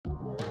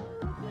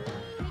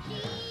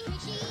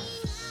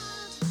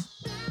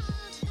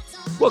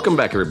Welcome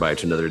back, everybody,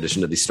 to another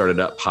edition of the Started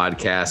Up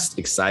podcast.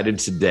 Excited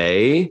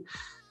today.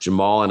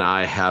 Jamal and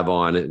I have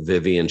on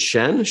Vivian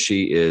Shen.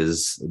 She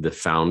is the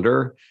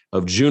founder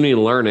of Junie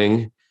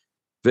Learning.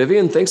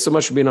 Vivian, thanks so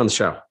much for being on the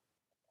show.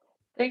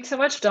 Thanks so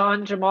much,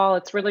 Don. Jamal,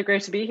 it's really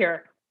great to be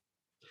here.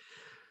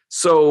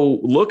 So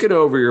looking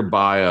over your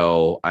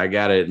bio, I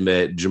got to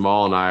admit,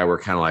 Jamal and I were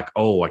kind of like,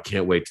 oh, I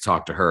can't wait to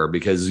talk to her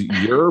because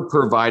you're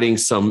providing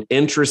some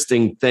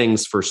interesting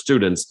things for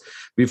students.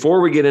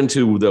 Before we get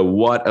into the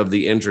what of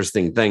the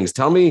interesting things,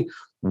 tell me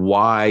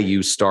why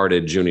you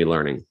started Junie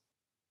Learning.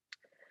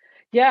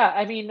 Yeah,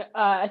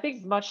 I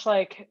think much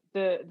like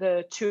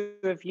the two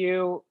of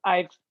you,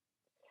 I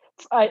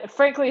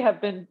frankly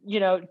have been,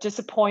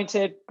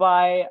 disappointed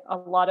by a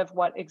lot of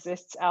what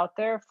exists out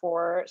there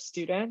for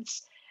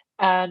students,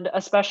 and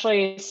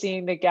especially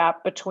seeing the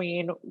gap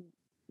between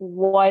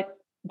what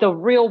the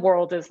real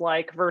world is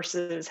like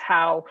versus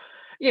how,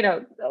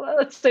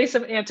 let's say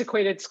some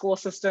antiquated school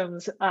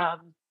systems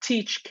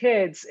teach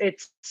kids.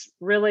 It's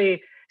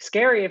really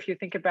scary if you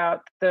think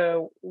about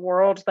the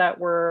world that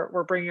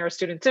we're bringing our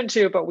students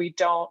into, but we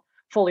don't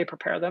fully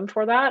prepare them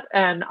for that.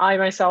 And I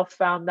myself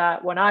found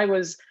that when I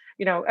was,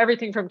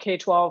 everything from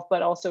K-12,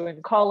 but also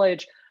in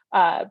college,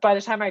 by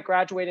the time I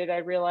graduated, I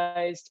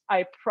realized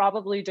I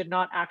probably did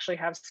not actually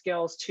have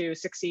skills to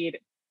succeed.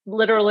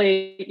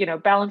 Literally,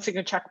 balancing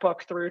a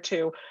checkbook through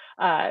to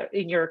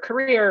in your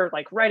career,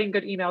 like writing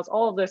good emails,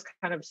 all of this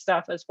kind of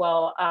stuff as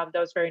well. That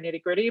was very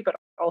nitty gritty, but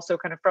also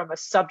kind of from a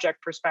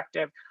subject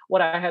perspective,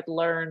 what I had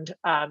learned,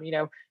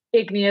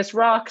 igneous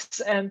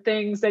rocks and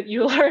things that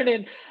you learn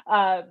in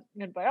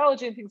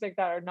biology and things like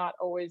that are not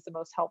always the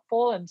most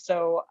helpful. And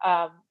so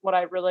what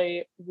I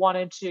really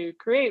wanted to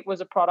create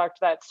was a product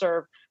that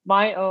served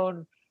my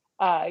own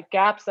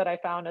gaps that I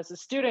found as a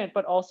student,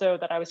 but also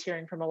that I was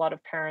hearing from a lot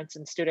of parents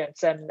and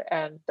students.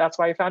 And that's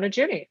why I founded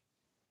Junie.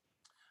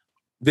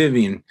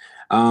 Vivian,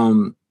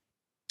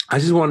 I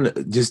just wanted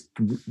to just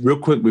real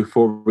quick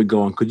before we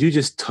go on, could you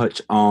just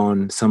touch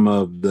on some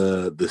of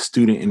the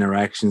student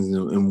interactions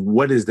and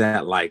what is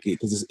that like?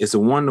 Because it's a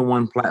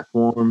one-to-one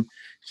platform.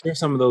 Share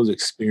some of those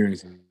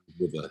experiences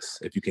with us,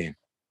 if you can.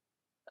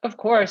 Of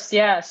course,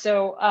 yeah.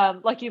 So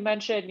like you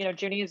mentioned,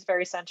 Junie is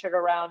very centered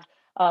around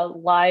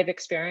live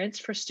experience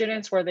for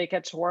students where they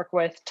get to work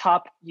with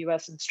top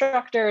US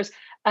instructors.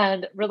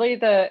 And really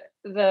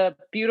the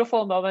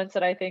beautiful moments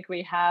that I think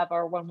we have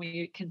are when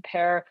we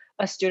compare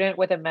a student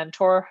with a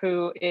mentor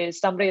who is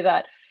somebody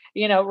that,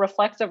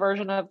 reflects a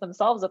version of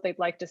themselves that they'd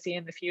like to see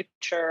in the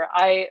future.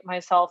 I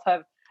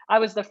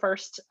was the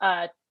first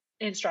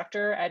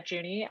instructor at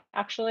Junie,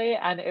 actually,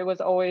 and it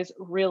was always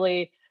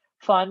really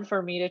fun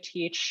for me to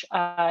teach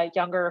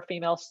younger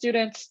female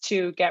students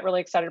to get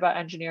really excited about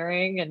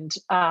engineering and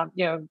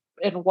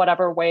in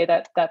whatever way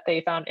that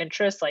they found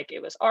interest, like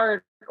it was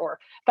art or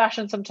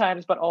fashion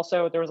sometimes, but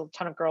also there was a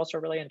ton of girls who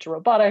are really into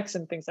robotics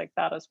and things like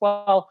that as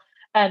well.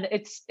 And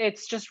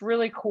it's just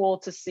really cool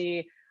to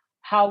see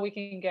how we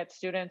can get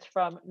students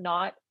from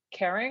not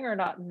caring or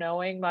not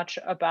knowing much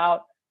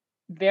about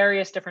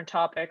various different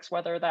topics,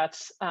 whether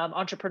that's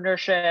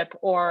entrepreneurship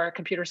or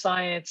computer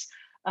science,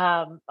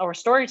 or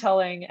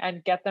storytelling,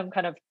 and get them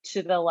kind of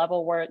to the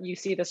level where you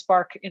see the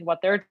spark in what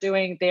they're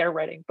doing. They are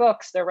writing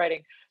books, they're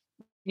writing,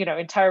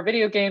 entire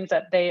video games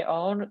that they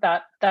own.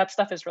 That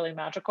stuff is really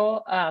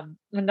magical. And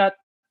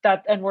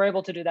we're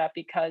able to do that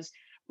because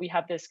we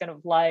have this kind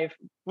of live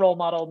role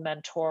model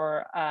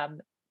mentor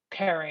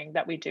pairing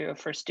that we do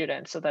for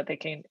students so that they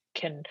can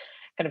kind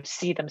of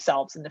see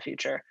themselves in the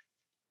future.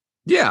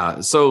 Yeah.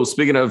 So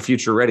speaking of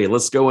future ready,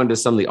 let's go into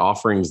some of the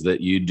offerings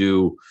that you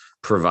do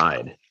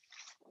provide.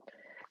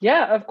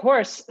 Yeah, of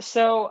course.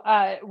 So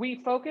we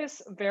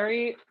focus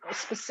very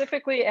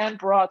specifically and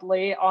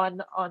broadly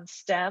on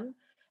STEM,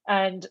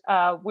 and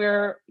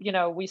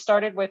we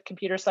started with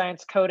computer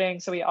science coding,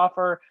 so we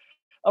offer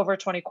over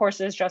 20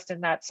 courses just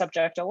in that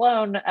subject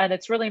alone, and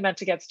it's really meant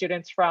to get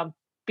students from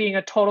being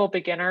a total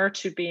beginner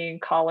to being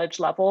college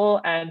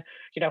level, and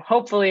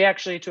hopefully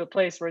actually to a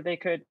place where they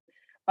could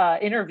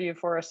interview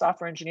for a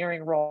software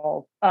engineering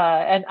role.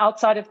 And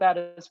outside of that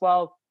as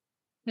well,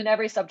 in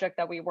every subject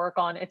that we work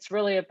on, it's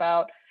really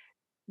about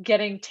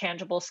getting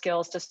tangible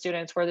skills to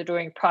students where they're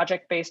doing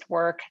project-based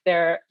work.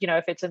 They're,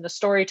 if it's in the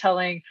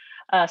storytelling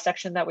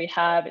section that we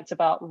have, it's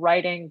about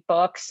writing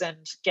books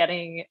and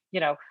getting,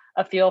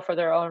 a feel for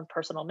their own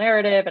personal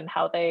narrative and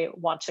how they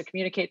want to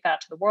communicate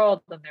that to the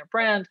world and their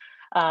brand.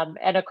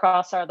 And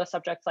across our other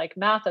subjects like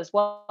math as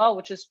well,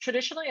 which is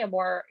traditionally a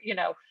more,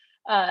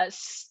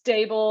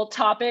 stable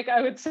topic,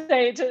 I would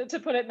say, to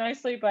put it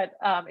nicely, but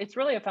it's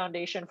really a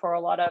foundation for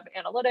a lot of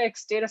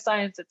analytics, data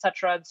science, et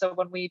cetera. And so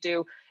when we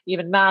do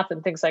even math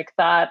and things like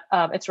that,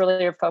 it's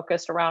really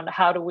focused around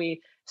how do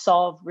we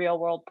solve real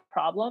world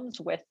problems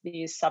with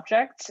these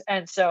subjects.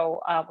 And so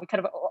we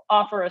kind of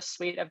offer a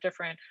suite of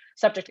different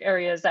subject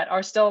areas that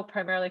are still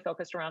primarily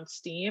focused around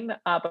STEAM,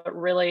 but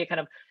really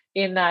kind of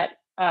in that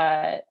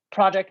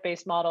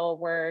project-based model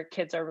where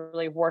kids are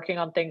really working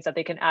on things that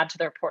they can add to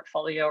their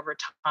portfolio over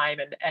time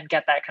and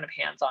get that kind of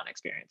hands-on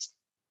experience.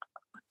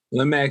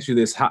 Let me ask you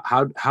this: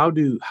 how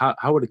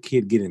would a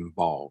kid get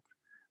involved?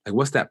 Like,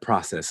 what's that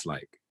process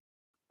like?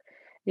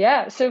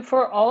 Yeah. So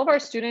for all of our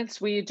students,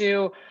 we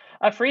do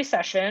a free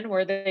session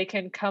where they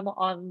can come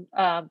on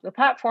the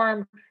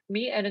platform,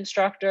 meet an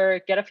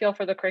instructor, get a feel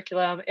for the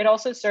curriculum. It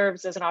also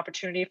serves as an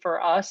opportunity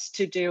for us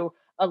to do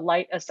a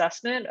light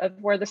assessment of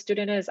where the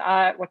student is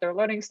at, what their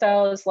learning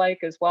style is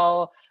like as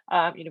well.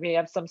 We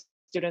have some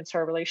students who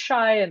are really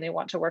shy and they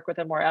want to work with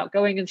a more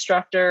outgoing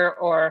instructor,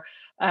 or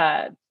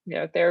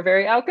they're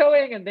very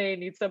outgoing and they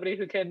need somebody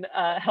who can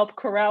help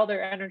corral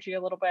their energy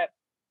a little bit,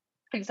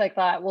 things like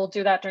that. We'll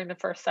do that during the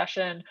first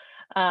session.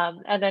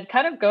 And then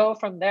kind of go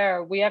from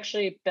there. We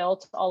actually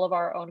built all of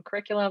our own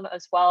curriculum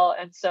as well.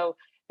 And so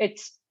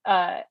it's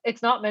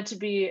not meant to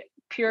be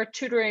pure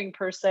tutoring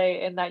per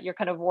se, in that you're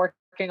kind of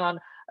working on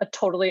a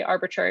totally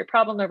arbitrary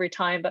problem every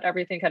time, but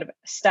everything kind of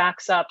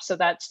stacks up so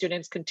that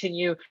students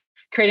continue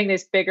creating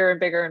these bigger and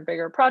bigger and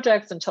bigger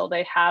projects until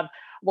they have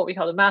what we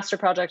call the master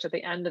project at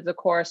the end of the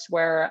course,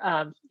 where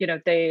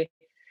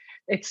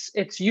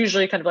it's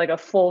usually kind of like a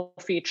full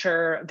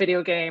feature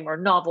video game or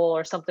novel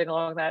or something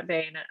along that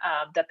vein,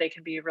 that they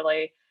can be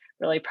really,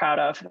 really proud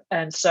of.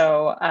 And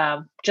so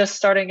just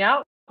starting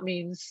out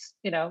means,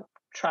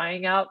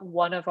 trying out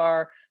one of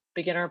our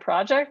beginner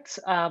projects,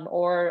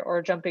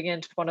 or jumping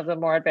into one of the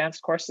more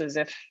advanced courses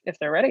if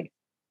they're ready.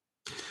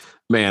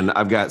 Man,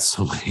 I've got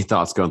so many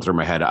thoughts going through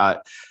my head.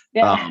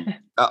 Yeah.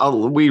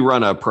 We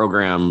run a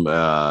program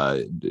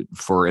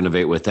for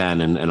Innovate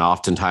Within, and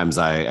oftentimes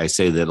I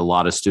say that a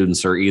lot of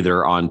students are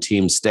either on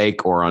Team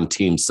Steak or on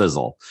Team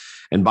Sizzle.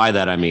 And by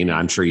that, I mean,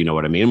 I'm sure you know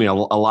what I mean. I mean, a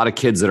lot of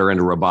kids that are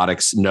into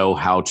robotics know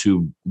how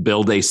to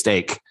build a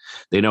steak.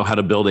 They know how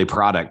to build a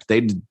product.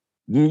 They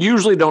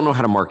usually don't know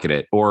how to market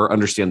it or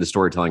understand the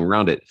storytelling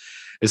around it.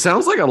 It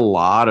sounds like a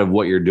lot of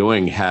what you're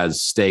doing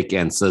has steak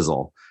and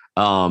sizzle.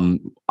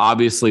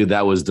 Obviously,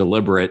 that was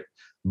deliberate,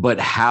 but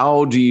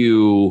how do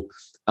you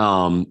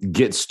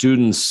get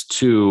students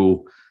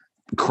to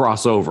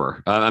cross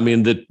over? I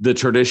mean, the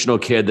traditional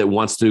kid that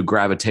wants to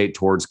gravitate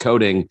towards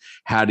coding,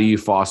 how do you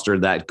foster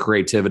that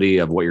creativity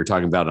of what you're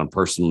talking about on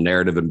personal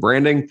narrative and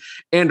branding?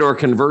 And or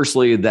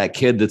conversely, that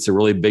kid that's a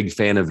really big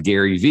fan of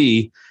Gary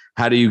Vee,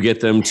 how do you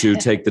get them to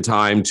take the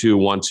time to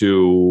want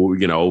to,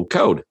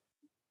 code?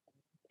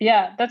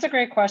 Yeah, that's a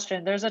great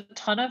question. There's a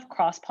ton of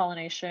cross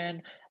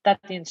pollination that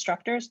the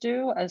instructors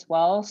do as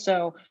well.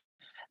 So,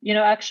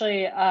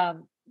 actually,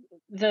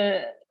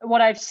 the what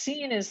I've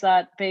seen is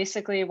that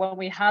basically when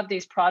we have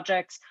these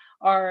projects,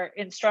 our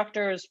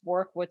instructors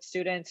work with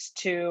students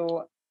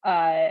to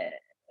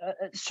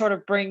sort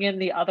of bring in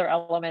the other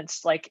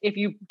elements. Like if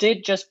you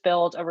did just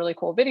build a really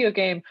cool video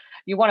game,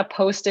 you want to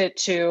post it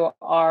to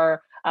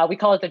our we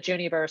call it the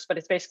Juniverse, but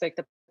it's basically like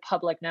the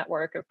public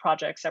network of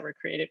projects that were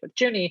created with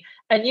Junie.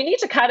 And you need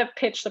to kind of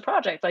pitch the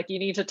project. Like you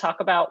need to talk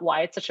about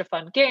why it's such a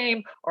fun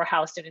game or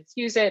how students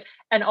use it.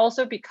 And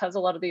also because a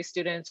lot of these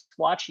students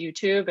watch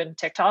YouTube and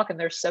TikTok and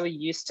they're so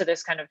used to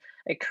this kind of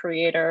a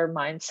creator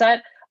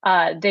mindset,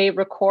 they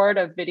record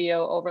a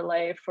video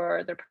overlay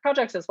for their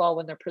projects as well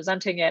when they're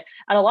presenting it.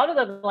 And a lot of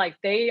them, like,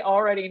 they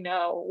already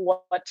know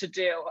what to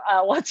do.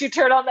 Once you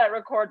turn on that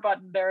record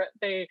button,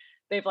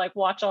 they've like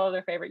watched all of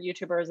their favorite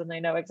YouTubers and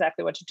they know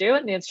exactly what to do.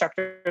 And the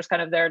instructor is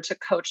kind of there to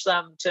coach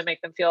them to make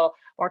them feel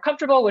more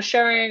comfortable with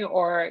sharing,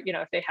 or,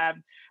 if they have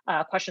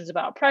questions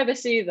about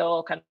privacy,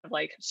 they'll kind of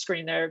like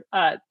screen their,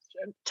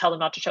 tell them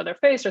not to show their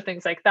face or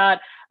things like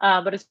that.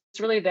 But it's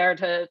really there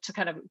to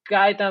kind of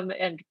guide them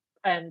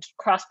and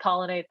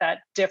cross-pollinate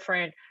that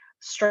different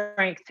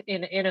strength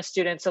in a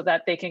student so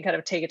that they can kind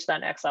of take it to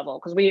that next level.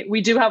 Because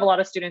we do have a lot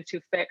of students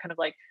who fit kind of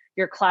like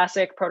your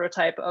classic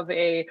prototype of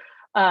a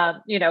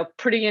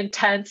pretty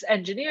intense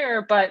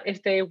engineer, but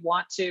if they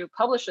want to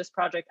publish this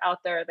project out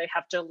there, they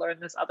have to learn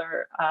this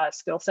other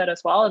skill set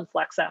as well and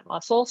flex that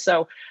muscle.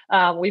 So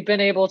we've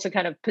been able to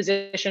kind of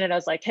position it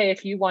as like, hey,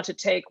 if you want to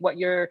take what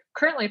you're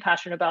currently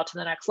passionate about to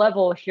the next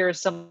level, here's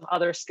some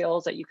other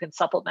skills that you can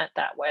supplement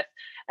that with.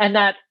 And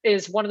that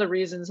is one of the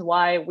reasons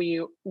why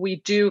we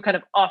do kind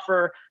of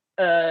offer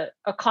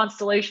a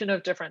constellation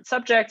of different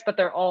subjects, but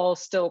they're all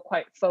still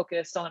quite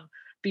focused on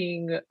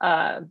being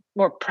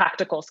more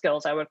practical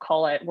skills, I would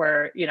call it,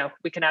 where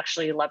we can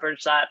actually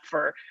leverage that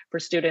for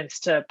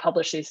students to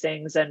publish these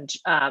things and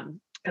kind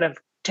of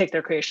take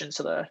their creations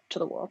to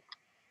the world.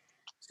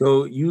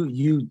 So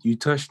you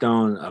touched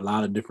on a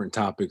lot of different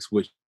topics,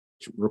 which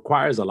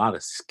requires a lot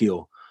of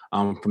skill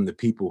from the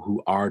people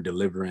who are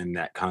delivering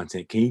that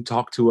content. Can you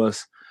talk to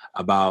us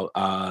about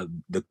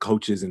the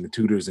coaches and the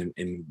tutors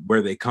and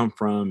where they come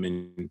from,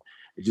 and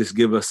just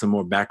give us some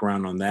more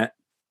background on that?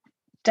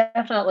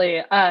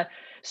 Definitely.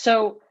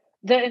 So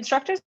the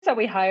instructors that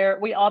we hire,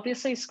 we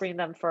obviously screen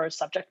them for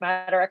subject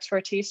matter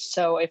expertise.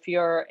 So if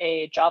you're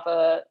a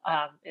Java,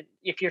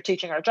 if you're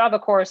teaching our Java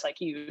course, like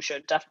you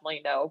should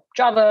definitely know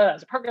Java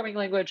as a programming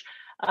language.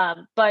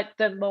 But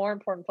the more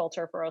important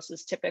filter for us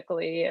is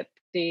typically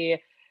the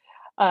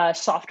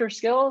softer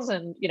skills,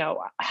 and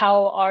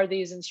how are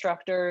these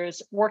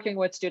instructors working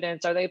with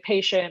students? Are they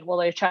patient? Will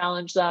they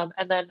challenge them?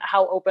 And then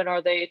how open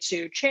are they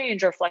to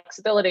change or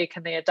flexibility?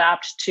 Can they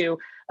adapt to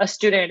a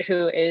student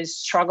who is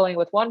struggling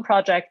with one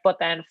project but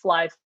then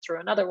flies through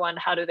another one?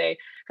 How do they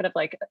kind of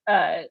like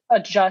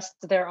adjust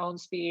their own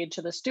speed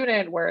to the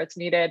student where it's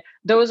needed?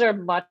 Those are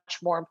much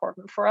more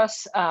important for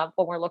us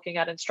when we're looking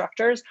at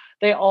instructors.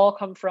 They all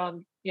come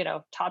from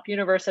top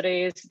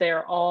universities. They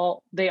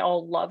all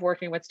love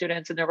working with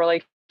students, and they're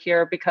really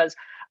here because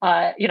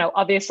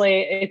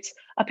obviously it's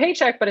a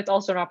paycheck, but it's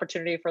also an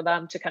opportunity for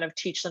them to kind of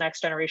teach the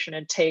next generation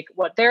and take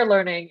what they're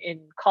learning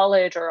in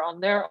college or on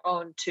their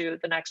own to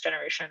the next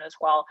generation as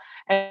well.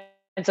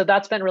 And so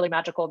that's been really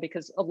magical,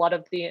 because a lot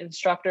of the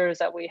instructors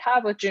that we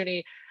have with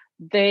Junie,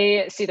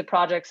 they see the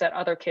projects that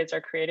other kids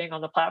are creating on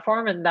the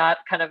platform, and that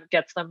kind of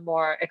gets them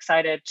more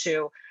excited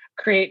to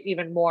create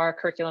even more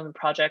curriculum and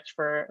projects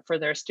for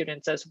their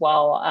students as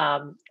well.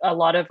 A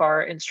lot of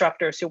our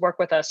instructors who work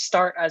with us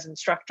start as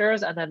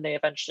instructors, and then they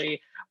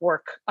eventually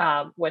work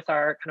with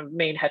our kind of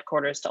main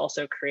headquarters to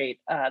also create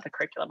the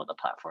curriculum on the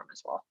platform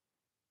as well.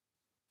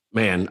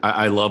 Man,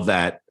 I love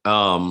that.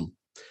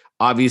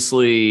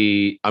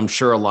 Obviously, I'm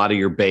sure a lot of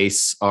your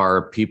base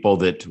are people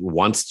that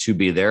wants to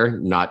be there,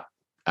 not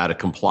out of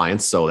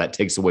compliance. So that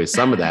takes away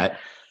some of that.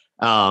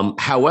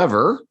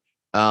 However,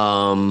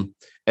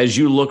 as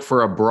you look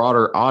for a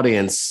broader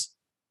audience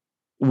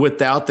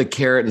without the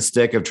carrot and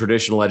stick of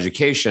traditional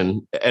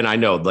education, and I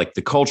know like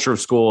the culture of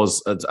school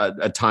is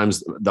at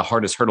times the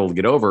hardest hurdle to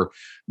get over,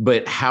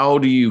 but how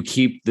do you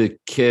keep the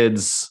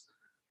kids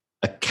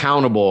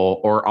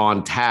accountable or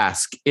on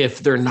task if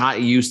they're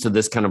not used to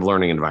this kind of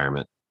learning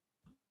environment?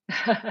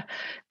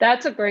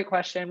 That's a great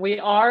question. We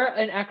are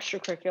an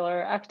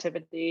extracurricular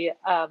activity.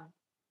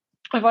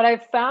 And what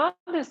I've found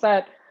is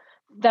that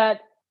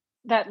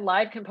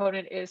live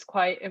component is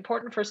quite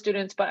important for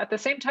students, but at the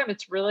same time,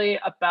 it's really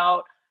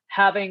about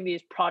having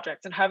these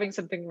projects and having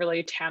something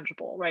really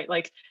tangible, right?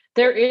 Like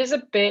there is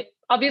a bit,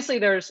 obviously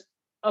there's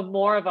a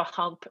more of a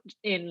hump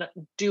in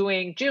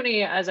doing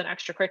Junie as an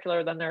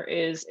extracurricular than there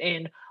is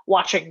in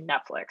watching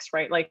Netflix,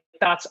 right? Like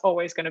that's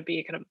always going to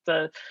be kind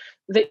of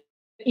the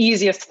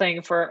easiest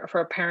thing for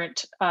a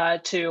parent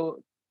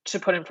to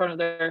put in front of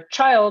their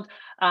child.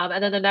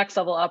 And then the next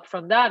level up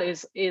from that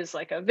is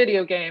like a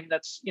video game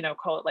that's,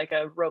 call it like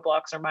a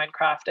Roblox or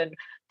Minecraft. And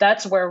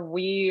that's where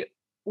we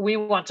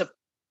want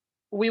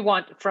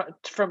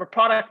from a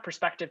product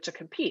perspective to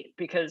compete,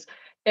 because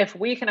if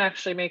we can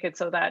actually make it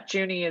so that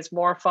Junie is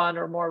more fun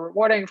or more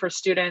rewarding for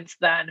students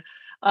than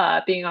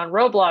being on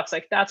Roblox,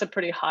 like that's a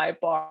pretty high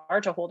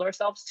bar to hold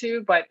ourselves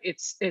to, but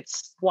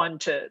it's one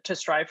to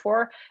strive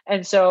for.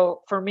 And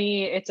so for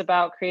me, it's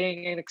about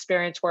creating an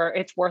experience where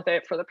it's worth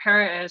it for the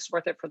parent and it's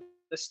worth it for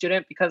the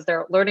student, because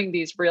they're learning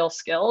these real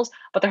skills,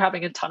 but they're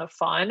having a ton of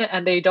fun,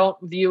 and they don't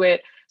view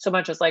it so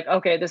much as like,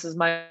 okay, this is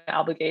my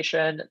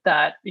obligation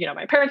that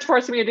my parents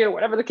forced me to do,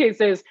 whatever the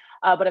case is.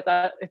 But if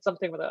it's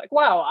something where they're like,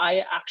 wow,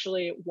 I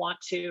actually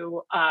want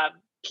to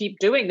keep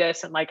doing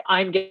this, and like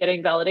I'm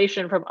getting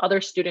validation from other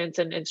students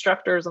and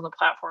instructors on the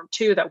platform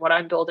too, that what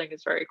I'm building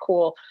is very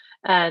cool.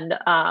 And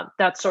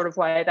that's sort of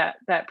why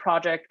that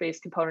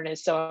project-based component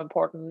is so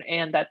important,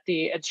 and that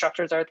the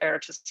instructors are there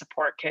to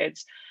support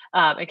kids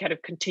and kind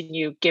of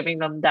continue giving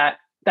them that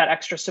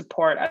extra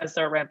support as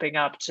they're ramping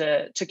up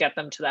to get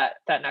them to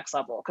that next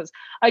level. Because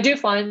I do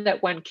find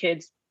that when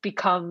kids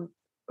become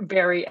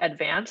very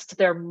advanced,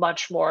 they're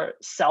much more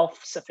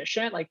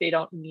self-sufficient. Like they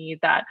don't need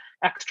that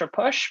extra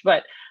push.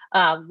 But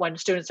when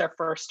students are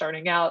first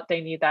starting out,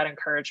 they need that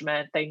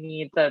encouragement. They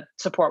need the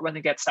support when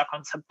they get stuck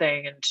on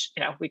something,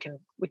 and we can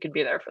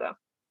be there for them.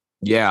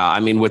 Yeah, I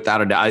mean,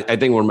 without a doubt, I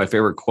think one of my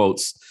favorite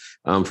quotes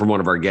from one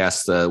of our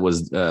guests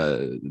was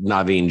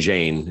Naveen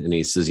Jain, and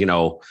he says,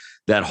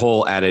 that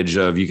whole adage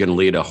of you can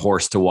lead a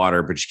horse to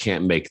water, but you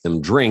can't make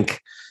them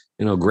drink.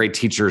 Great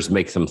teachers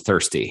make them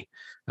thirsty.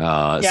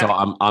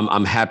 So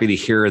I'm happy to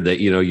hear that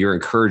you're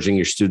encouraging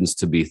your students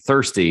to be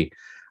thirsty,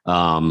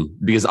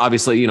 because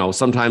obviously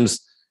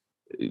sometimes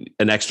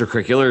an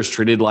extracurricular is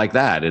treated like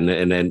that, and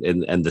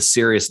the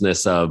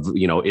seriousness of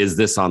is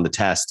this on the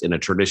test in a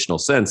traditional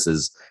sense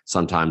is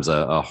sometimes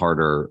a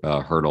harder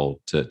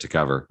hurdle to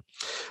cover.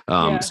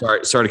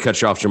 Sorry to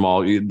cut you off,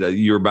 Jamal.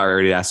 You were about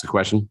ready to ask a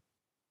question.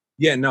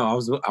 Yeah, no, I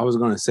was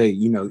going to say,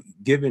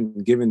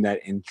 given that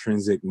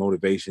intrinsic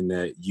motivation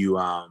that you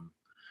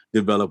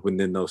develop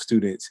within those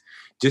students,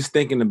 just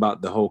thinking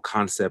about the whole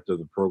concept of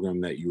the program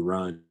that you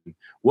run,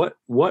 what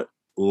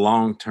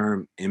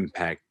long-term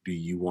impact do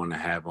you want to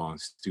have on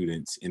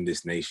students in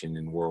this nation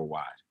and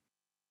worldwide?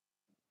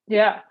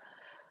 Yeah.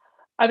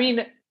 I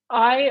mean,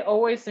 I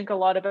always think a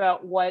lot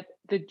about what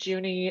the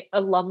Junie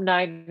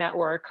alumni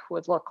network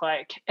would look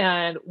like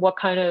and what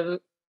kind of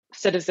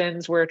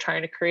citizens we're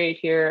trying to create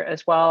here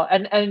as well.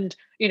 And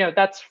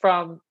that's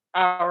from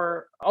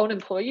our own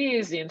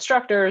employees, the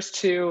instructors,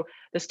 to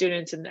the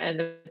students and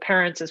the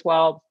parents as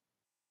well.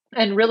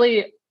 And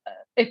really,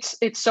 it's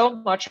so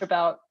much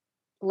about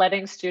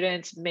letting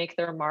students make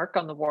their mark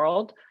on the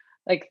world.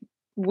 Like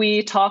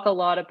we talk a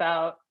lot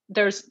about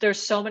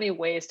there's so many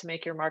ways to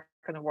make your mark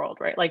in the world,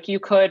 right? Like you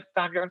could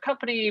found your own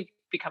company,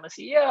 become a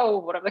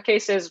CEO, whatever the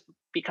case is,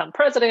 become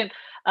president.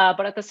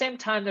 But at the same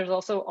time, there's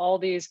also all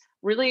these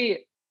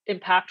really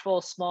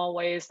impactful small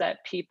ways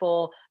that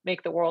people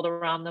make the world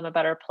around them a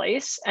better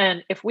place.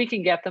 And if we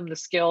can get them the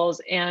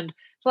skills and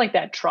like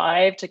that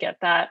drive to get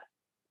that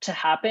to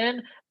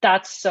happen,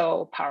 that's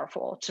so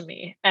powerful to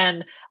me.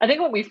 And I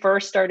think when we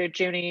first started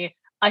Junie,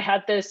 I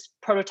had this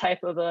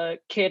prototype of a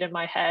kid in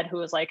my head who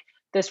was like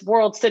this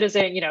world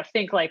citizen,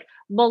 think like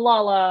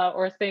Malala,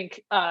 or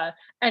think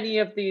any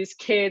of these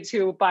kids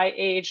who by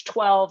age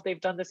 12, they've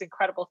done this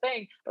incredible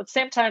thing. But at the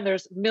same time,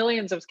 there's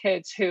millions of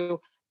kids who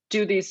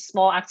do these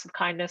small acts of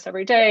kindness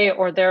every day,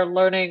 or they're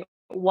learning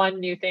one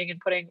new thing and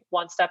putting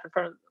one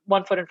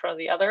foot in front of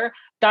the other.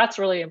 That's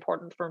really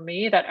important for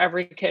me, that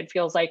every kid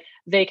feels like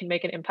they can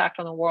make an impact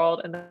on the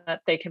world and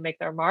that they can make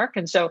their mark.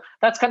 And so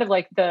that's kind of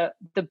like the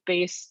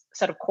base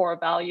set of core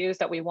values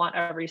that we want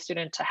every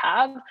student to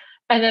have.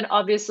 And then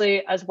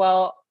obviously as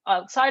well,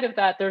 outside of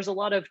that, there's a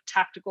lot of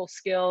tactical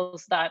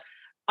skills that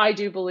I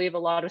do believe a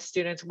lot of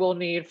students will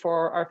need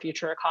for our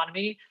future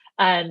economy.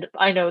 And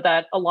I know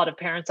that a lot of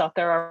parents out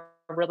there are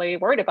really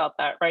worried about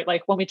that, right?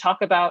 Like when we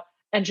talk about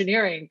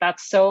engineering,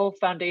 that's so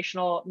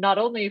foundational, not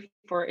only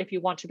for if you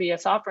want to be a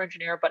software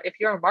engineer, but if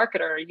you're a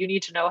marketer, you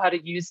need to know how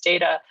to use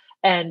data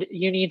and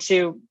you need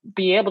to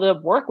be able to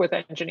work with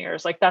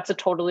engineers. Like that's a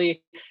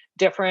totally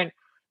different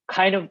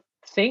kind of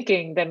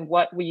thinking than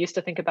what we used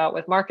to think about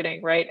with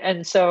marketing, right?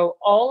 And so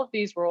all of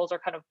these roles are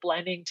kind of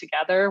blending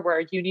together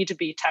where you need to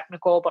be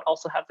technical, but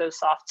also have those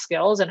soft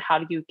skills. And how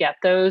do you get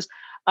those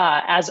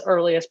as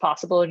early as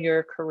possible in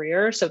your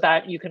career so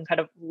that you can kind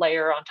of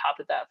layer on top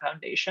of that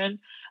foundation?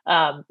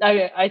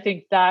 I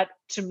think that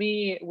to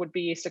me would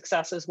be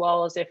success, as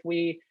well as if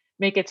we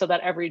make it so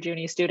that every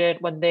Junie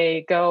student, when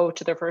they go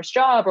to their first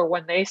job or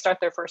when they start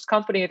their first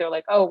company, they're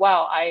like, oh,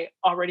 wow, I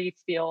already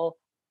feel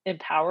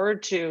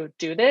empowered to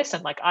do this.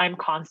 And like, I'm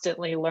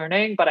constantly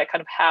learning, but I kind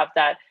of have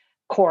that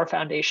core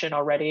foundation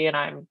already and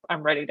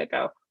I'm ready to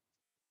go.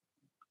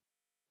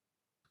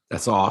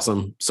 That's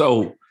awesome.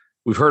 So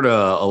we've heard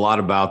a lot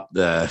about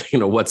the,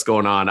 what's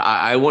going on.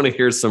 I want to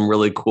hear some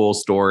really cool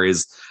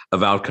stories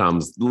of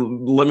outcomes.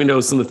 Let me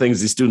know some of the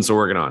things these students are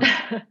working on.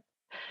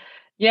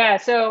 Yeah.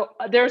 So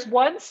there's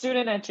one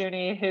student at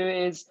Junie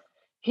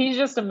he's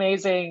just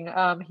amazing.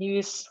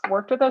 He's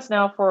worked with us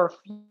now for a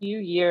few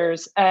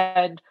years.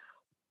 And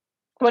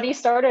when he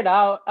started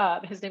out,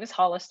 his name is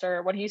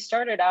Hollister. When he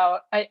started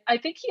out, I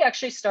think he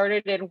actually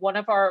started in one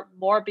of our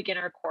more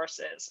beginner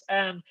courses.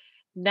 And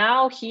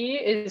now he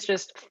is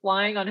just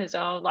flying on his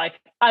own. Like,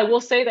 I will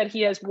say that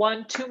he has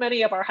won too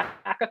many of our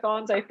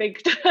hackathons, I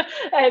think.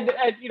 and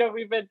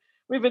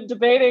we've been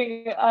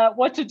debating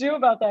what to do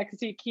about that because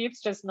he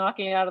keeps just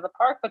knocking it out of the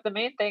park. But the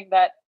main thing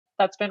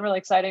that's been really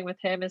exciting with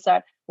him is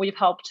that we've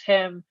helped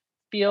him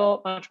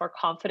feel much more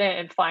confident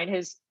and find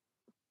his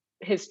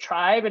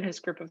tribe and his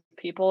group of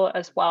people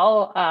as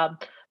well.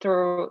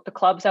 Through the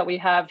clubs that we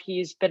have,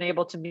 he's been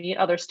able to meet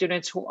other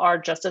students who are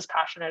just as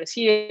passionate as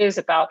he is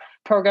about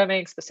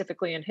programming,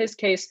 specifically in his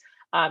case.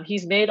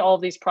 He's made all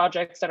these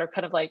projects that are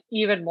kind of like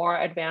even more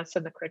advanced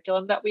in the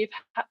curriculum that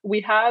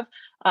we have.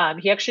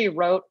 He actually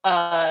wrote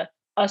a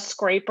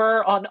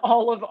scraper on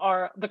all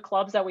of the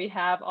clubs that we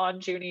have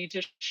on Junie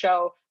to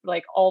show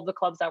like all the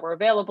clubs that were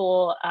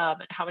available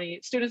and how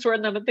many students were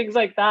in them and things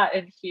like that.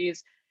 And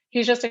he's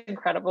just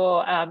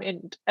incredible.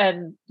 And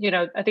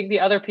I think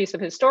the other piece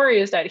of his story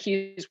is that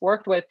he's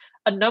worked with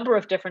a number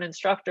of different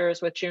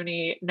instructors with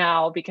Junie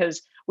now,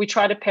 because we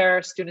try to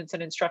pair students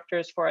and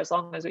instructors for as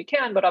long as we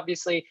can. But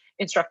obviously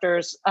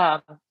instructors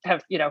have,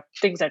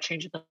 things that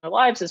change in their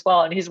lives as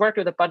well. And he's worked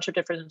with a bunch of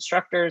different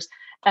instructors,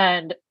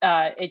 and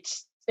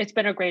it's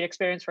been a great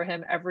experience for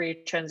him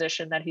every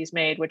transition that he's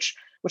made, which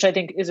I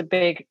think is a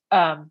big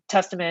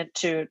testament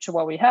to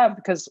what we have,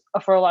 because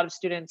for a lot of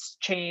students,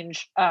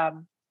 change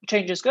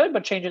is good,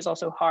 but change is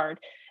also hard.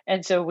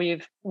 And so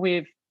I've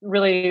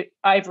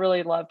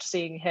really loved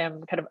seeing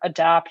him kind of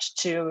adapt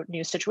to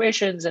new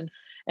situations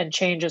and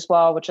change as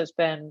well, which has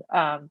been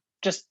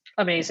just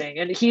amazing.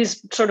 And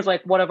he's sort of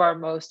like one of our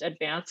most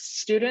advanced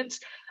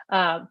students.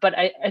 But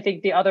I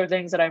think the other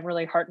things that I'm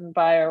really heartened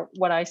by are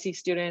when I see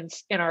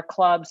students in our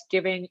clubs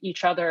giving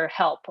each other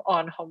help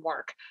on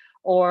homework,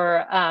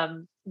 or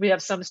we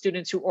have some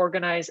students who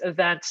organize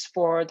events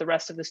for the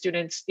rest of the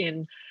students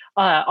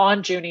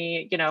on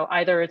Junie.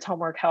 Either it's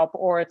homework help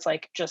or it's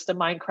like just a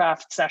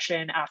Minecraft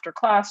session after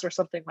class or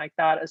something like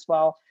that as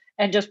well.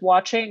 And just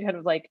watching kind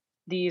of like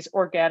these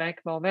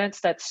organic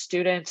moments that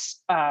students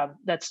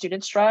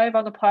drive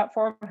on the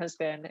platform has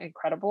been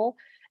incredible.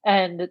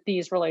 And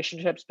these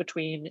relationships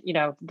between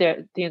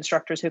the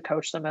instructors who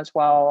coach them as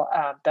well,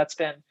 that's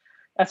been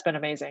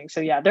amazing. So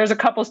yeah, there's a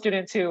couple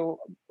students who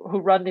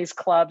run these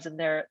clubs, and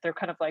they're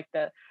kind of like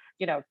the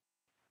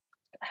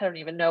I don't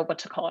even know what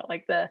to call it,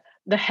 like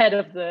the head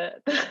of the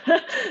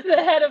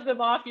the head of the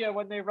mafia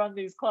when they run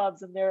these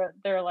clubs, and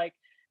they're like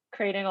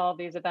creating all of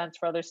these events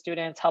for other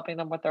students, helping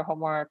them with their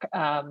homework.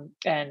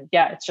 And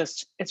yeah,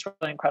 it's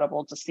really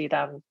incredible to see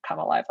them come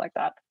alive like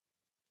that.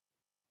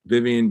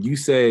 Vivian, you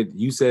said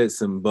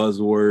some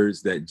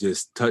buzzwords that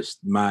just touched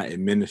my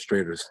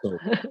administrator's soul.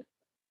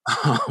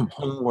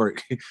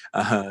 Homework. You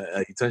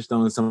touched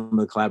on some of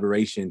the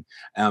collaboration.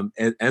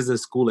 As a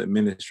school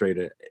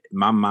administrator,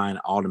 my mind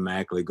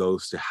automatically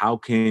goes to how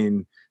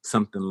can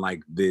something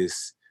like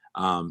this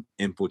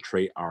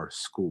infiltrate our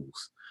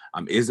schools?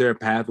 Is there a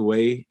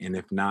pathway? And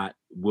if not,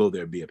 will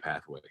there be a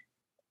pathway?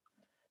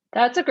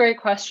 That's a great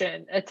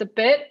question. It's a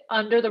bit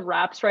under the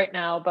wraps right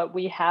now, but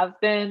we have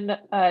been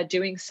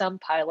doing some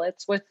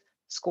pilots with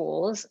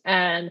schools.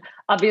 And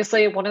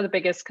obviously, one of the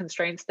biggest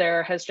constraints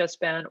there has just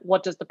been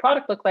what does the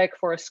product look like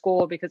for a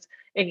school because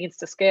it needs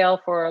to scale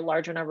for a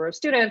larger number of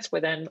students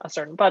within a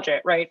certain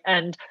budget, right?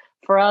 And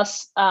for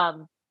us,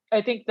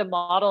 I think the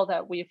model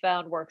that we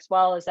found works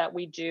well is that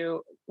we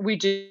do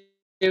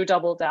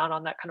double down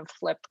on that kind of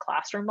flipped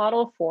classroom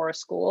model for a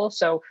school.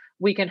 So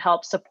we can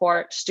help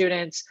support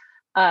students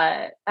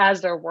as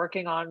they're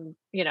working on,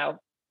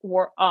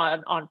 work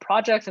on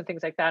projects and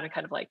things like that, and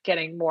kind of like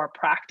getting more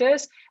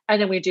practice.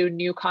 And then we do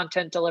new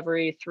content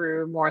delivery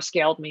through more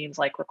scaled means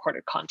like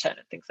recorded content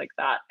and things like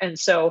that. And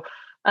so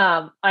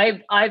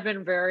I've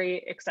been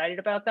very excited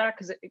about that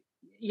because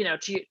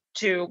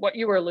to what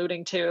you were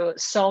alluding to,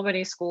 so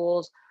many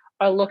schools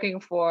are looking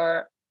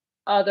for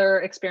other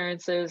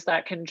experiences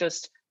that can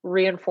just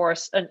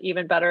reinforce an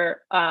even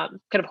better kind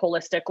of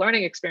holistic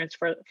learning experience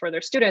for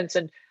their students,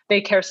 and they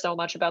care so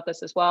much about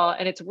this as well.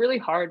 And it's really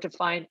hard to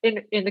find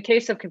in the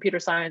case of computer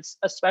science,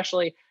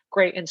 especially,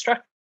 great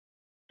instructors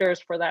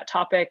for that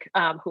topic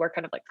who are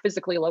kind of like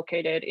physically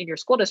located in your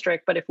school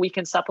district. But if we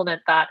can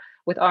supplement that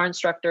with our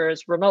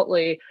instructors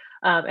remotely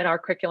in our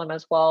curriculum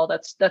as well,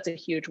 that's a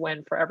huge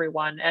win for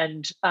everyone.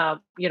 And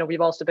we've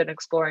also been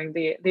exploring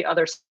the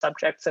other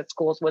subjects that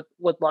schools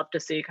would love to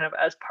see kind of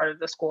as part of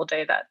the school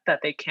day that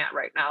they can't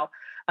right now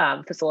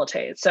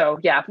facilitate. So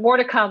yeah, more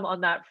to come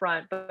on that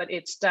front, but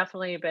it's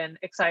definitely been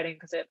exciting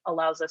because it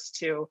allows us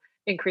to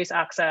increase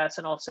access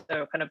and also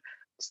kind of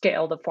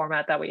scale the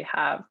format that we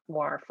have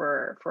more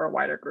for a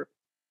wider group.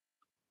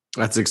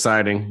 That's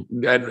exciting.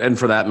 And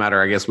for that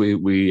matter, I guess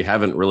we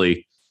haven't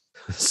really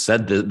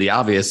said the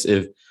obvious.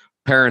 If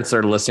parents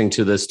are listening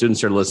to this,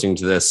 students are listening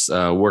to this,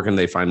 where can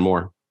they find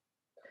more?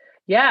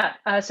 Yeah.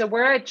 So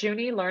we're at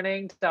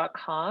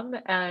junilearning.com,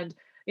 and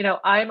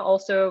I'm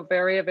also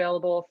very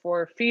available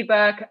for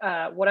feedback.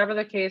 Whatever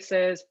the case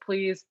is,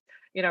 please,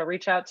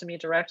 reach out to me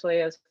directly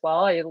as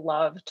well. I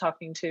love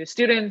talking to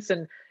students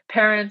and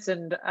parents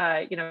and,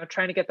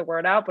 trying to get the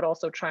word out, but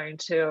also trying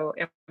to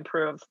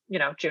improve,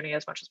 Junie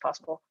as much as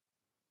possible.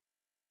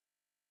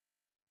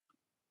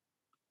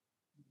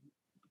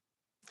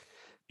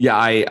 Yeah,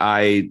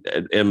 I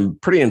am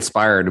pretty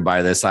inspired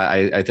by this.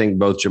 I think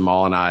both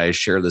Jamal and I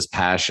share this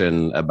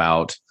passion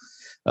about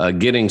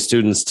getting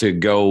students to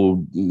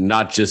go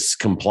not just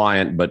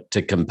compliant, but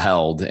to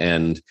compelled.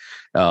 And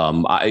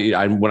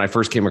I when I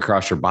first came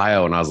across your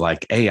bio and I was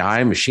like,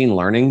 AI, machine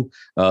learning,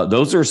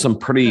 those are some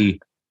pretty,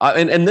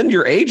 and then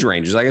your age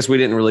ranges. I guess we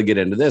didn't really get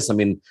into this. I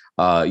mean,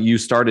 you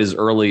start as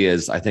early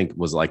as I think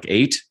was like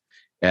 8.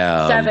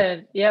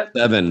 7. Yep.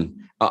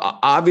 7.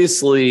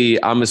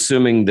 Obviously, I'm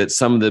assuming that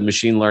some of the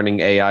machine learning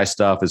AI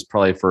stuff is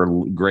probably for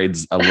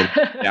grades a little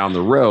down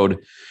the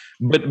road.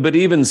 But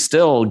even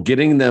still,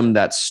 getting them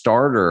that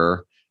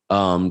starter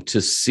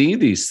to see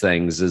these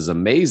things is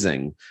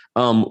amazing.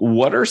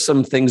 What are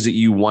some things that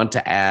you want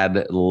to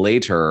add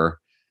later?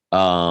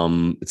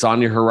 It's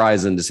on your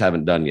horizon, just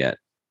haven't done yet.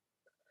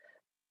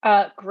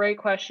 Great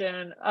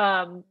question.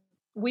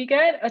 We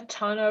get a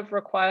ton of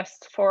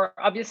requests for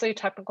obviously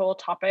technical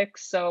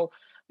topics. So,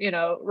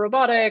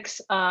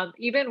 robotics,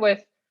 even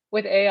with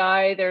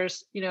AI,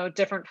 there's,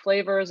 different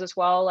flavors as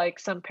well. Like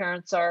some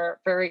parents are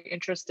very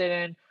interested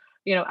in,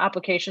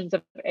 applications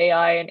of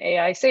AI and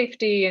AI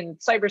safety and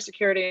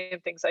cybersecurity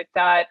and things like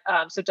that.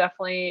 So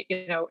definitely,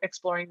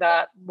 exploring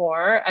that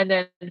more. And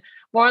then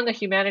more on the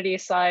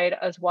humanities side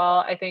as well,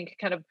 I think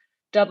kind of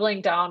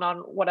doubling down on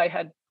what I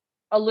had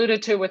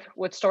alluded to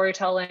with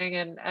storytelling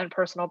and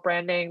personal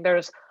branding.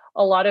 There's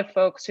a lot of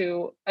folks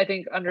who I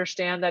think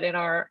understand that in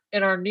our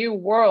new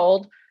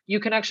world, you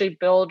can actually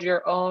build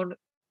your own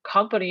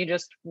company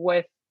just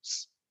with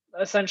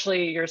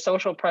essentially your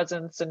social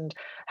presence and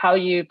how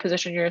you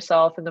position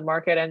yourself in the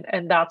market.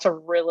 And that's a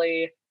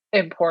really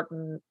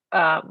important,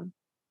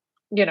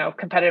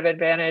 competitive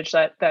advantage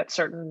that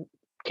certain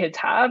kids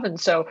have. And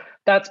so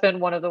that's been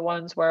one of the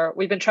ones where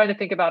we've been trying to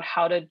think about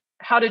how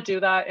to do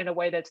that in a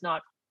way that's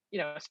not,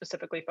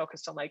 specifically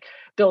focused on like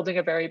building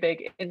a very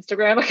big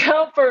Instagram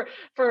account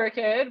for a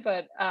kid,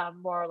 but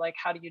more like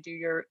how do you do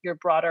your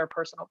broader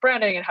personal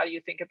branding and how do you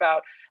think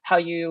about how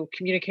you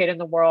communicate in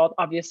the world.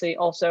 Obviously,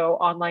 also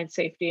online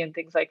safety and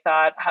things like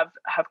that have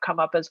come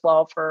up as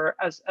well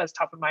as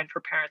top of mind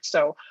for parents.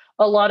 So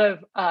a lot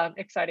of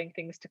exciting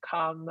things to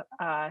come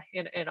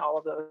in all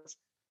of those.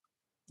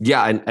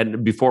 Yeah,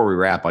 and before we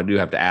wrap, I do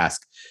have to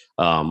ask.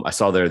 I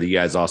saw there that you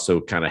guys also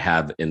kind of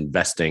have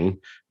investing,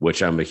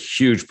 which I'm a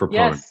huge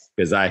proponent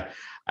because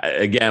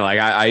again, like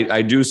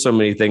I do so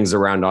many things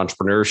around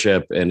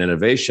entrepreneurship and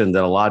innovation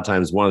that a lot of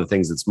times one of the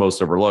things that's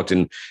most overlooked,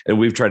 and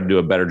we've tried to do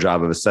a better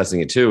job of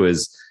assessing it too,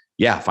 is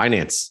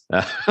finance.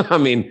 I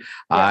mean,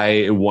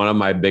 one of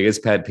my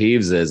biggest pet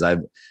peeves is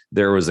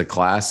there was a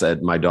class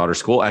at my daughter's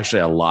school,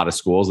 actually a lot of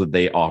schools, that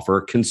they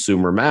offer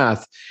consumer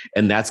math,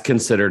 and that's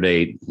considered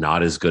a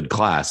not as good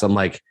class. I'm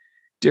like,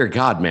 dear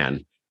God,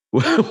 man.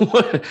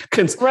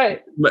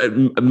 Right.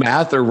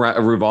 Math or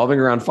revolving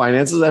around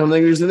finances. I don't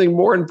think there's anything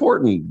more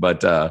important,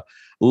 but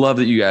love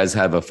that you guys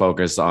have a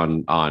focus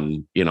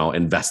on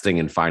investing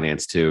in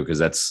finance too, because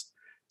that's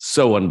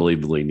so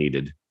unbelievably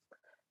needed.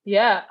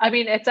 Yeah, I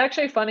mean, it's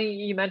actually funny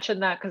you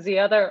mentioned that, because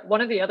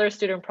one of the other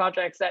student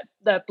projects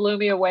that blew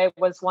me away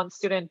was one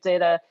student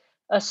did a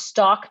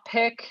stock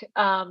pick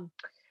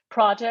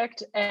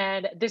project,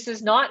 and this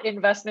is not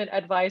investment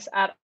advice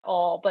at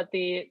all, but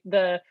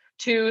the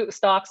two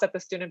stocks that the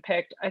student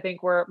picked, I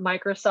think, were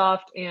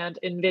Microsoft and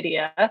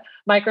Nvidia.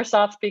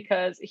 Microsoft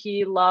because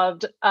he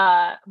loved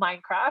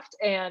Minecraft,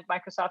 and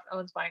Microsoft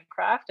owns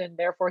Minecraft, and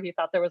therefore he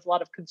thought there was a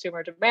lot of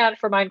consumer demand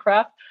for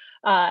Minecraft.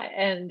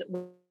 And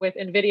with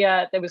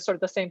Nvidia, there was sort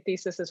of the same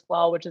thesis as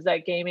well, which is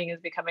that gaming is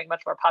becoming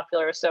much more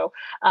popular. So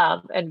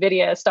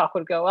Nvidia stock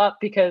would go up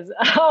because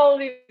all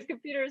these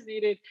computers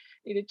needed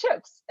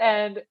chips.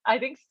 And I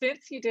think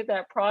since he did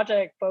that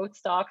project, both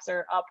stocks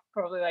are up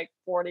probably like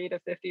 40 to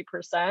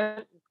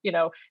 50%,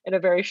 in a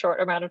very short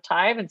amount of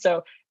time. And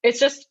so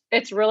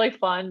it's really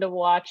fun to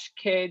watch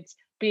kids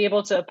be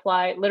able to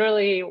apply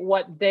literally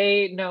what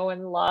they know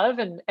and love,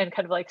 and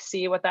kind of like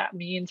see what that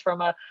means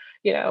from a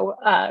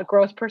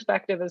growth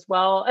perspective as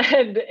well.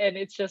 And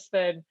it's just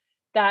been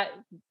that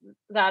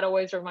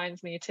always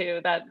reminds me too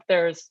that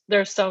there's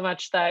so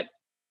much that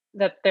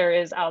there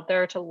is out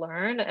there to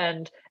learn,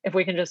 and if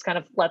we can just kind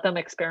of let them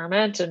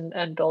experiment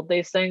and build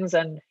these things,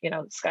 and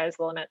the sky's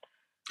the limit.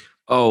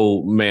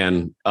 Oh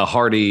man, a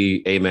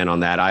hearty amen on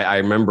that. I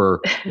remember,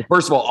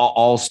 first of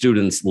all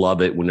students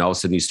love it when all of a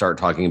sudden you start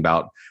talking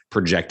about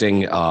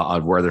projecting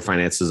on where their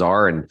finances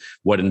are and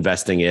what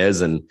investing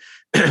is. And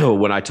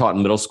when I taught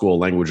in middle school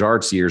language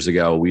arts years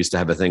ago, we used to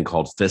have a thing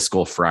called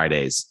Fiscal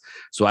Fridays.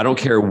 So I don't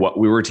care what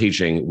we were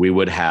teaching, we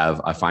would have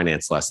a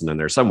finance lesson in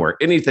there somewhere.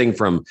 Anything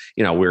from,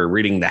 we were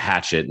reading The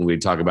Hatchet and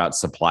we'd talk about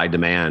supply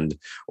demand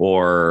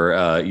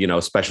or,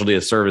 specialty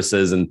of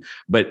services.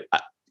 But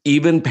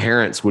even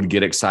parents would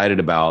get excited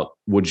about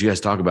what you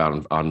guys talk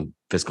about on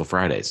Fiscal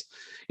Fridays.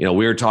 We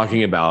were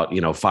talking about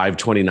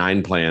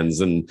 529 plans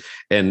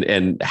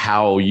and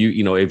how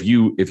if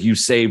you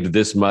saved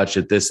this much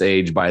at this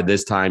age by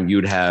this time,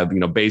 you'd have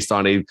based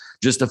on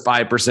just a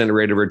 5%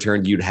 rate of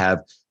return, you'd have.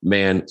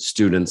 Man,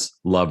 students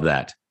loved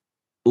that,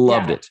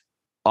 it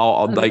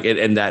all, like it,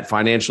 and that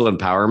financial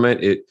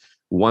empowerment.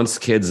 Once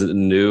kids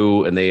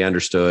knew and they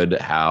understood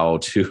how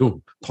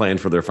to plan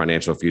for their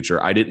financial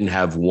future, I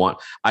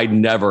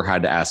never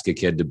had to ask a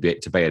kid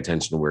to pay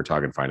attention when we were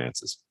talking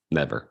finances.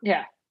 Never.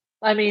 Yeah.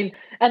 I mean,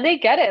 and they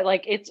get it.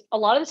 Like it's a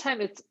lot of the time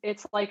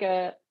it's like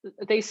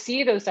they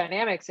see those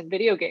dynamics in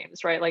video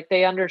games, right? Like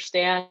they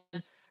understand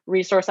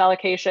resource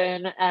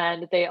allocation,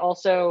 and they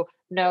also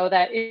know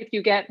that if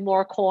you get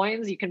more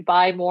coins, you can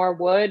buy more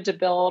wood to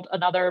build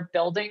another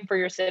building for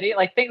your city,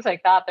 like things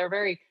like that. They're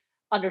very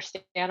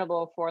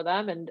understandable for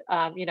them. And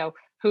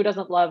who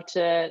doesn't love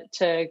to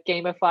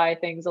gamify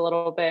things a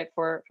little bit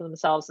for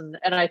themselves? And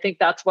I think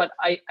that's what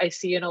I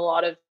see in a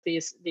lot of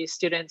these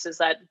students, is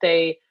that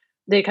they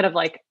kind of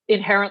like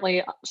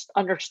inherently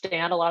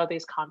understand a lot of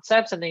these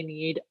concepts, and they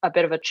need a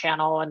bit of a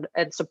channel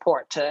and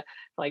support to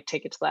like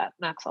take it to that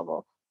next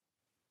level.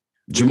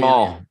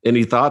 Jamal,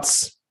 any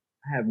thoughts?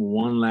 I have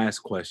one last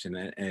question,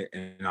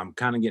 and I'm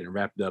kind of getting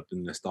wrapped up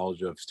in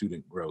nostalgia of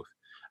student growth.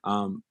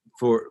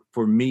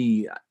 For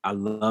me, I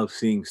love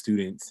seeing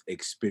students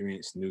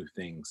experience new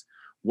things.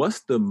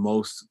 What's the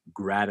most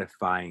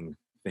gratifying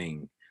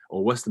thing,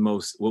 or what's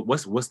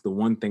the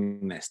one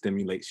thing that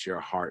stimulates your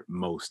heart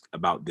most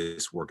about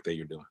this work that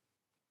you're doing?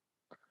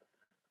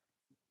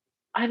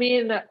 I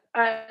mean,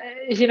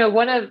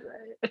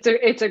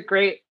 it's a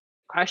great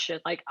question.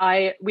 Like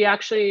we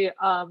actually,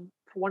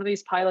 for one of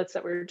these pilots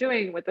that we were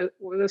doing with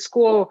the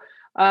school,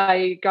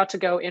 I got to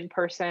go in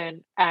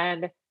person,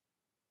 and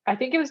I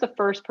think it was the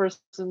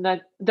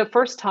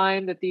first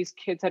time that these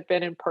kids had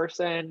been in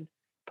person,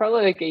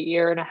 probably like a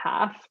year and a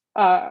half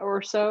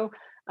or so.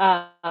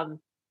 And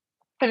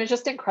it's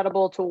just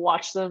incredible to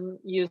watch them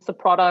use the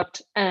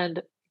product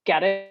and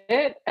get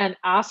it and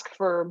ask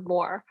for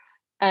more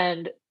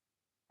and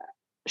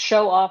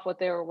show off what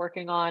they were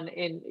working on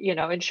in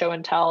show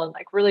and tell, and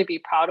like really be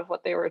proud of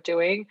what they were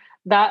doing.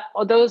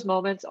 Those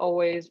moments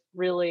always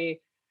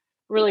really,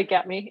 really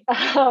get me.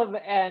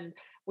 And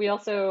we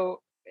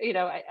also,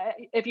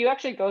 if you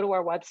actually go to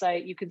our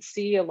website, you can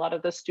see a lot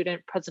of the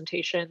student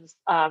presentations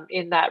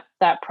in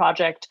that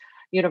project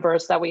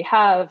universe that we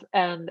have,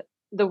 and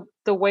the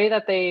way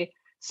that they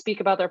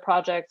speak about their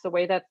projects, the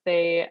way that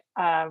they,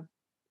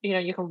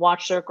 you can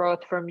watch their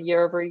growth from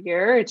year over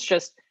year. It's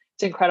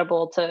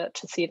incredible to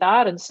see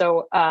that. And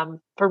so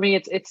for me,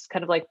 it's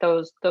kind of like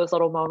those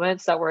little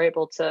moments that we're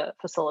able to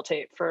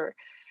facilitate for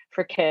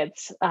for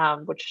kids,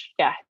 which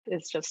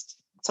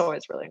it's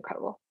always really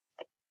incredible.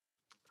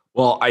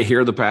 Well, I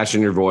hear the passion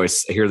in your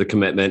voice. I hear the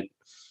commitment.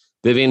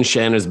 Vivian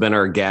Shen has been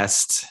our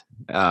guest,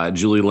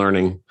 Julie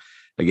Learning.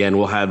 Again,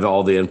 we'll have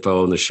all the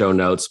info in the show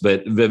notes.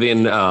 But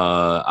Vivian,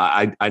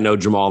 I know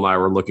Jamal and I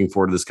were looking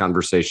forward to this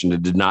conversation.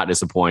 It did not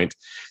disappoint.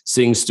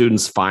 Seeing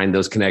students find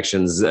those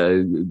connections,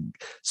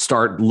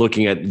 start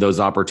looking at those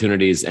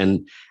opportunities,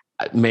 and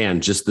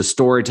man, just the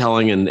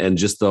storytelling and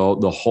just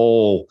the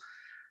whole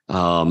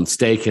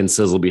steak and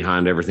sizzle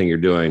behind everything you're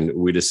doing.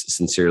 We just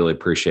sincerely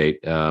appreciate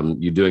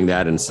you doing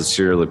that, and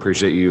sincerely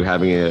appreciate you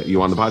having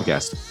you on the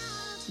podcast.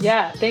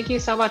 Yeah, thank you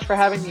so much for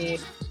having me.